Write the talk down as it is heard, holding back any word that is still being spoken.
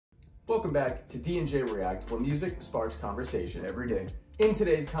Welcome back to D&J React, where music sparks conversation Every day. In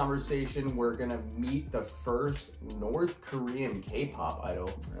today's conversation, we're gonna meet the first North Korean K-pop idol.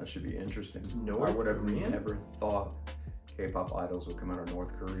 That should be interesting. North I would have Korean? never thought K-pop idols would come out of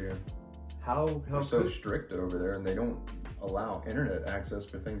North Korea. How They're so could- strict over there, and they don't allow internet access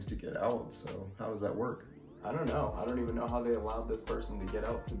for things to get out. So how does that work? I don't know. I don't even know how they allowed this person to get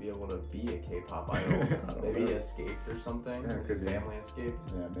out to be able to be a K-pop idol. I don't Maybe know. he escaped or something. Yeah, His could be. family escaped.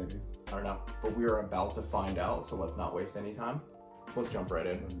 Yeah, maybe. I don't know. But we are about to find out, so let's not waste any time. Let's jump right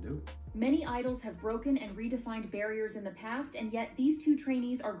in. Let's do it. Many idols have broken and redefined barriers in the past, and yet these two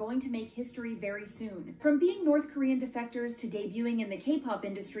trainees are going to make history very soon. From being North Korean defectors to debuting in the K-pop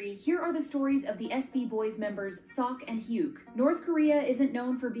industry, here are the stories of the SB Boys members Sok and Hyuk. North Korea isn't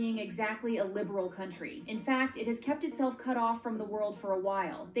known for being exactly a liberal country. In fact, it has kept itself cut off from the world for a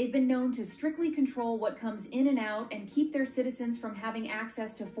while. They've been known to strictly control what comes in and out and keep their citizens from having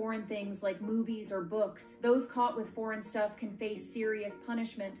access to foreign things like movies or books. Those caught with foreign stuff can face serious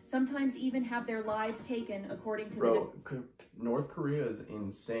punishment, sometimes even have their lives taken, according to North Korea is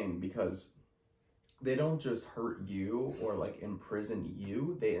insane because they don't just hurt you or like imprison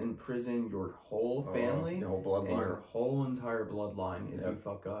you, they imprison your whole family, your whole and bloodline. your whole entire bloodline if you Yep.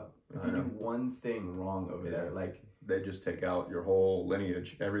 fuck up. If I you do know. one thing wrong over there, like, They just take out your whole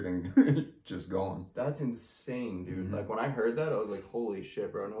lineage, everything just gone. that's insane, dude. Mhm. Like, when I heard that, I was like, holy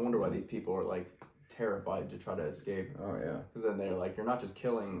shit, bro. No wonder why these people are like terrified to try to escape. Oh yeah. Because then they're like, you're not just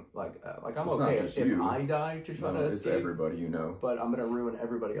killing, like I'm It's not okay just if you. I die to try No, to it's escape, everybody you know. but I'm gonna ruin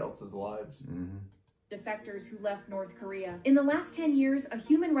everybody else's lives. Mm-hmm. defectors who left North Korea. In the last 10 years, a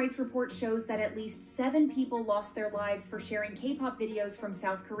human rights report shows that at least 7 people lost their lives for sharing K-pop videos from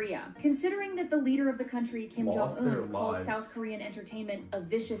South Korea. Considering that the leader of the country, Kim Lost their Jong-un, calls lives. South Korean entertainment a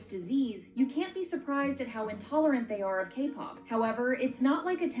vicious disease, you can't be surprised at how intolerant they are of K-pop. However, it's not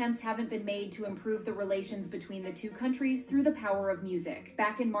like attempts haven't been made to improve the relations between the two countries through the power of music.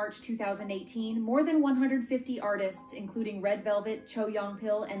 Back in March 2018, more than 150 artists, including Red Velvet, Cho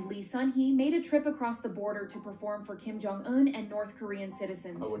Young-pil, and Lee Sun-hee, made a trip across the border to perform for Kim Jong-un and North Korean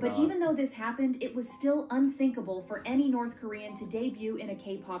citizens. I would But not. even though this happened, it was still unthinkable for any North Korean to debut in a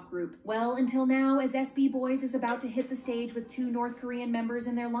K-pop group. Well, until now, as SB Boys is about to hit the stage with 2 North Korean members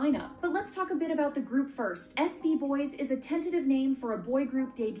in their lineup. But let's talk a bit about the group first. SB Boys is a tentative name for a boy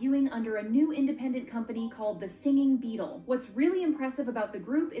group debuting under a new independent company called the Singing Beetle. What's really impressive about the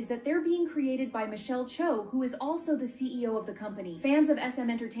group is that they're being created by Michelle Cho, who is also the CEO of the company. Fans of SM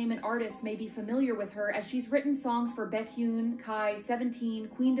Entertainment artists may be familiar with her as she's written songs for Baekhyun, Kai, 17,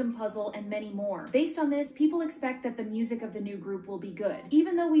 Queendom Puzzle, and many more. Based on this, people expect that the music of the new group will be good.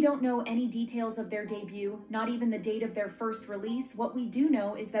 Even though we don't know any details of their debut, not even the date of their first release, what we do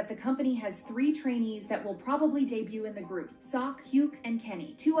know is that the company has 3 trainees that will probably debut in the group: Sok, Hyuk, and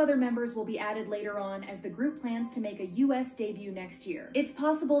Kenny. 2 other members will be added later on as the group plans to make a US debut next year. It's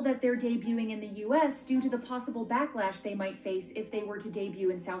possible that they're debuting in the US due to the possible backlash they might face if they were to debut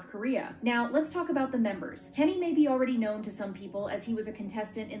in South Korea. Now, let's talk about the members. Kenny may be already known to some people as he was a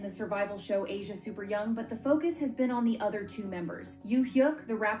contestant in the survival show Asia Super Young, but the focus has been on the other 2 members. Yoo Hyuk,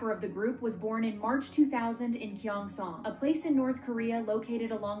 the rapper of the group, was born in March 2000 in Gyeongsang, a place in North Korea located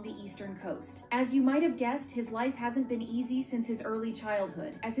along the eastern coast. As you might have guessed, his life hasn't been easy since his early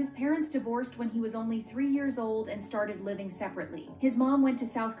childhood, as his parents divorced when he was only 3 years old and started living separately. His mom went to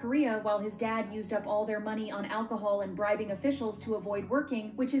South Korea while his dad used up all their money on alcohol and bribing officials to avoid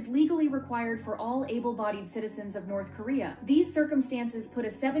working, which is legally required for all able-bodied citizens of North Korea. These circumstances put a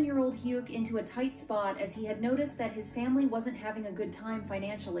 7-year-old Hyuk into a tight spot as he had noticed that his family wasn't having a good time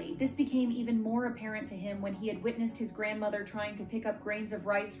financially. This became even more apparent to him when he had witnessed his grandmother trying to pick up grains of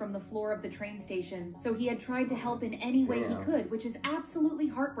rice from the floor of the train station. So he had tried to help in any way he Damn. could, which is absolutely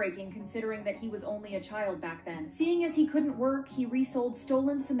heartbreaking considering that he was only a child back then. Seeing as he couldn't work, he resold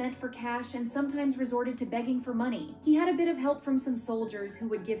stolen cement for cash and sometimes resorted to begging for money. He had a bit of help from some soldiers who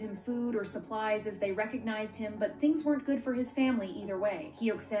would give him food or supplies as they recognized him, but things weren't good for his family either way.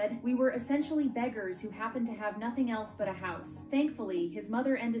 Hyuk said, "We were essentially beggars who happened to have nothing else but a house." Thankfully, his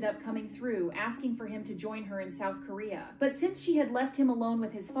mother ended up coming through, asking for him to join her in South Korea. But since she had left him alone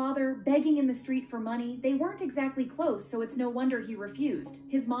with his father, begging in the street for money, they weren't exactly close, so it's no wonder he refused.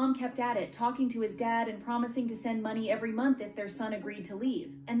 His mom kept at it, talking to his dad and promising to send money every month if their son agreed to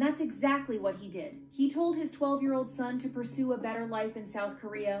leave. And that's exactly what he did. He told his 12-year-old son to pursue a better life in South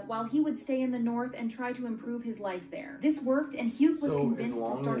Korea while he would stay in the north and try to improve his life there. This worked, and Hyuk was So, convinced as to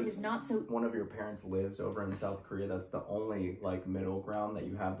long start as his not-so... one of your parents lives over in South Korea, that's the only like middle ground that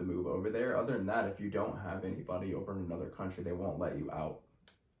you have to move over there. Other than that, if you don't have anybody over in another country, they won't let you out.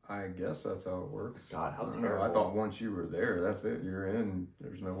 I guess that's how it works. God, how I don't know. terrible. I thought once you were there, that's it. You're in.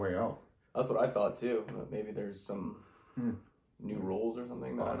 There's no way out. That's what I thought too. But maybe there's some new rules or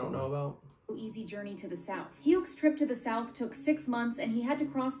something that I don't know about. Easy journey to the south. Hughes' trip to the south took 6 months, and he had to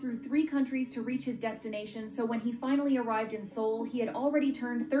cross through 3 countries to reach his destination, so when he finally arrived in Seoul, he had already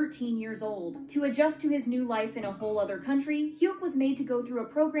turned 13 years old. To adjust to his new life in a whole other country, Hughes was made to go through a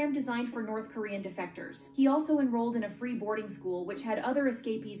program designed for North Korean defectors. He also enrolled in a free boarding school, which had other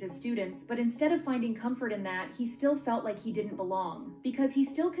escapees as students, but instead of finding comfort in that, he still felt like he didn't belong. Because he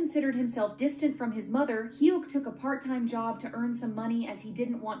still considered himself distant from his mother, Hughes took a part-time job to earn some money as he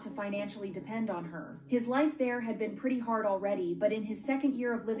didn't want to financially depend on her. His life there had been pretty hard already, but in his second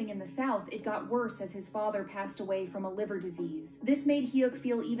year of living in the South, it got worse as his father passed away from a liver disease. This made Hyuk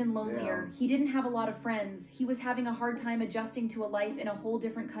feel even lonelier. Damn. He didn't have a lot of friends. He was having a hard time adjusting to a life in a whole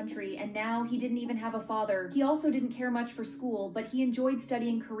different country, and now he didn't even have a father. He also didn't care much for school, but he enjoyed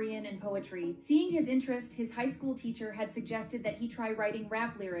studying Korean and poetry. Seeing his interest, his high school teacher had suggested that he try writing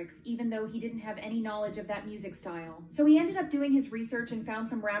rap lyrics, even though he didn't have any knowledge of that music style. So he ended up doing his research and found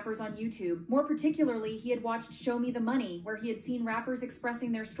some rappers on YouTube. More particularly, he had watched Show Me the Money, where he had seen rappers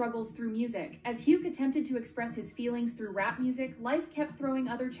expressing their struggles through music. As Hugh attempted to express his feelings through rap music, life kept throwing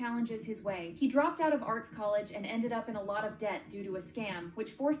other challenges his way. He dropped out of arts college and ended up in a lot of debt due to a scam,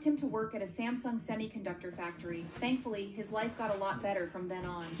 which forced him to work at a Samsung semiconductor factory. Thankfully, his life got a lot better from then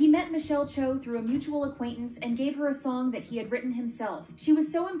on. He met Michelle Cho through a mutual acquaintance and gave her a song that he had written himself. She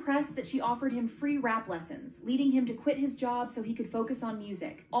was so impressed that she offered him free rap lessons, leading him to quit his job so he could focus on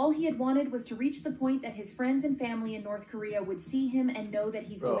music. All he had wanted was to reach the point that his friends and family in North Korea would see him and know that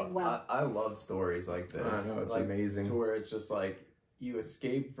he's doing well. I love stories like this. I know, it's like, amazing. To where it's just like you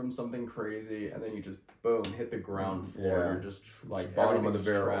escape from something crazy and then you just boom hit the ground floor. Yeah. You're just like Bottom of the everything's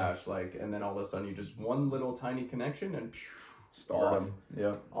barrel. trash. Like, and then all of a sudden you just one little tiny connection and Stardom.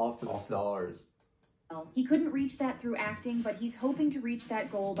 Yeah. off to the stars. He couldn't reach that through acting, but he's hoping to reach that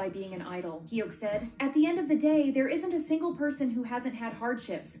goal by being an idol. Hyuk said, "At the end of the day, there isn't a single person who hasn't had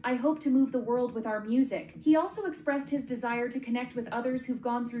hardships. I hope to move the world with our music." He also expressed his desire to connect with others who've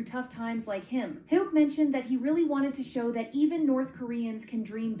gone through tough times like him. Hyuk mentioned that he really wanted to show that even North Koreans can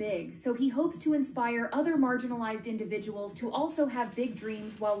dream big, so he hopes to inspire other marginalized individuals to also have big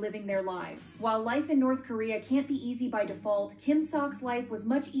dreams while living their lives. While life in North Korea can't be easy by default, Kim Sok's life was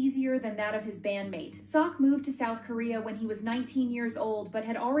much easier than that of his bandmate. Sok moved to South Korea when he was 19 years old, but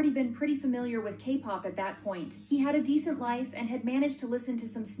had already been pretty familiar with K-pop at that point. He had a decent life and had managed to listen to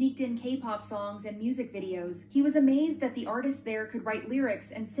some sneaked-in K-pop songs and music videos. He was amazed that the artists there could write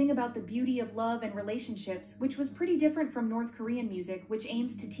lyrics and sing about the beauty of love and relationships, which was pretty different from North Korean music, which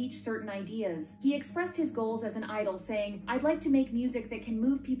aims to teach certain ideas. He expressed his goals as an idol, saying, "I'd like to make music that can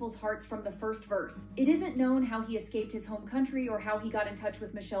move people's hearts from the first verse." It isn't known how he escaped his home country or how he got in touch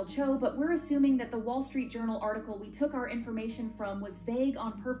with Michelle Cho, but we're assuming that the Wall Street Journal article we took our information from was vague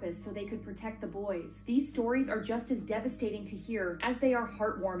on purpose so they could protect the boys. These stories are just as devastating to hear as they are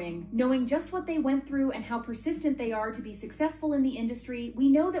heartwarming. Knowing just what they went through and how persistent they are to be successful in the industry, we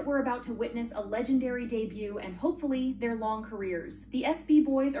know that we're about to witness a legendary debut and hopefully their long careers. The SB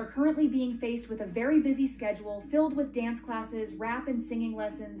boys are currently being faced with a very busy schedule filled with dance classes, rap and singing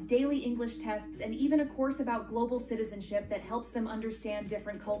lessons, daily English tests, and even a course about global citizenship that helps them understand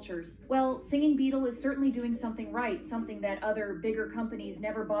different cultures. Well, Singing Beetle is certainly doing something right, something that other bigger companies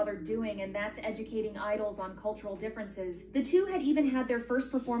never bothered doing, and that's educating idols on cultural differences. The two had even had their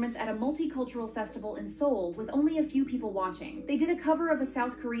first performance at a multicultural festival in Seoul, with only a few people watching. They did a cover of a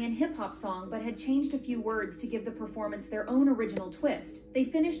South Korean hip-hop song, but had changed a few words to give the performance their own original twist. They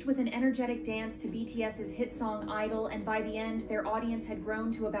finished with an energetic dance to BTS's hit song Idol, and by the end, their audience had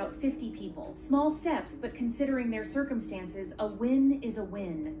grown to about 50 people. Small steps, but considering their circumstances, a win is a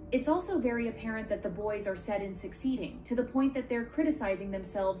win. It's also very apparent that the boys are set in succeeding, to the point that they're criticizing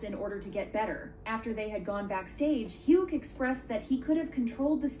themselves in order to get better. After they had gone backstage, Hyuk expressed that he could have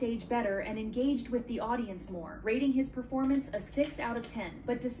controlled the stage better and engaged with the audience more, rating his performance a 6 out of 10.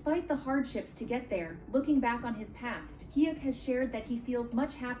 But despite the hardships to get there, looking back on his past, Hyuk has shared that he feels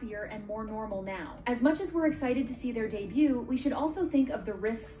much happier and more normal now. As much as we're excited to see their debut, we should also think of the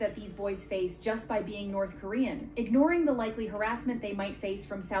risks that these boys face just by being North Korean. Ignoring the likely harassment they might face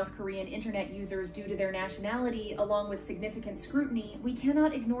from South Korean internet users users due to their nationality, along with significant scrutiny, we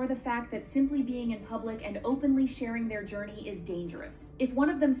cannot ignore the fact that simply being in public and openly sharing their journey is dangerous. If one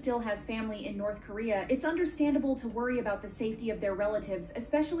of them still has family in North Korea, it's understandable to worry about the safety of their relatives,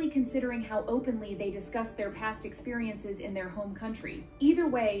 especially considering how openly they discussed their past experiences in their home country. Either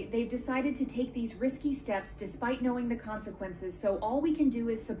way, they've decided to take these risky steps despite knowing the consequences, so all we can do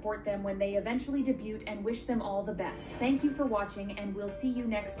is support them when they eventually debut and wish them all the best. Thank you for watching, and we'll see you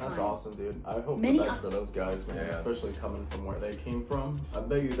next time. That's awesome, dude. I hope Many the best for those guys, man. Yeah. Especially coming from where they came from. I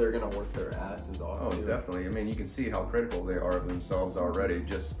bet you they're gonna work their asses off. Oh, too. definitely. I mean, you can see how critical they are of themselves already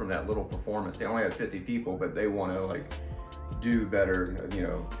just from that little performance. They only had 50 people, but they want to like do better, you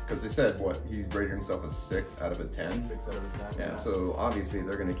know, because they said he rated himself a 6 out of a 10. 6 out of a 10. Yeah, so obviously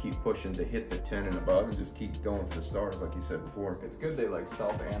they're going to keep pushing to hit the 10 and above and just keep going for the stars, like you said before. It's good they like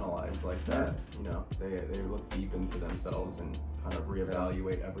self-analyze like that. You know, they look deep into themselves and kind of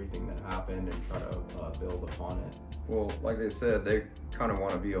reevaluate everything that happened and try to build upon it. Well, like they said, they kind of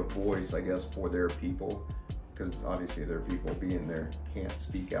want to be a voice, I guess, for their people, because obviously their people being there can't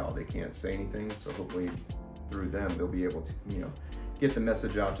speak out, they can't say anything. So hopefully through them they'll be able to, you know, get the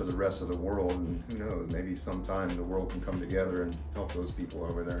message out to the rest of the world, and who knows, maybe sometime the world can come together and help those people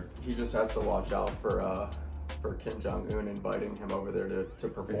over there. He just has to watch out for Kim Jong-un inviting him over there to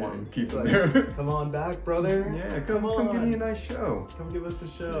perform. Keep him Like, there. Come on back, brother. Yeah, come give me a nice show. Come give us a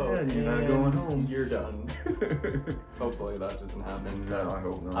show. Yeah, you're not going home. You're done. Hopefully that doesn't happen. No, I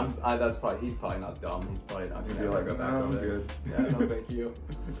hope not. He's probably not dumb. He's probably not He'd gonna be ever like, go back "No, over I'm there. good." Yeah, no, thank you.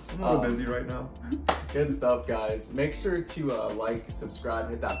 I'm a little busy right now. Good stuff, guys. Make sure to like, subscribe,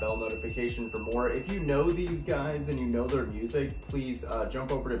 hit that bell notification for more. If you know these guys and you know their music, please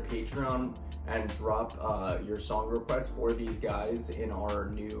jump over to Patreon and drop your song requests for these guys in our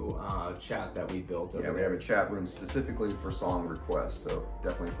new chat that we built over Yeah, we there. have a chat room specifically for song requests, so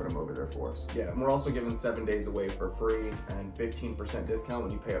definitely put them over there for us. Yeah, and we're also giving 7 days away for free and 15% discount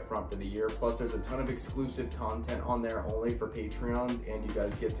when you pay up front for the year. Plus, there's a ton of exclusive content on there only for Patreons, and you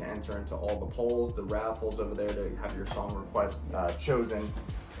guys get to enter into all the polls, the raffles over there to have your song request chosen.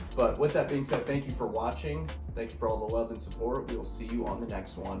 But with that being said, thank you for watching. Thank you for all the love and support. We will see you on the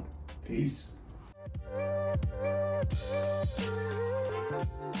next one. Peace.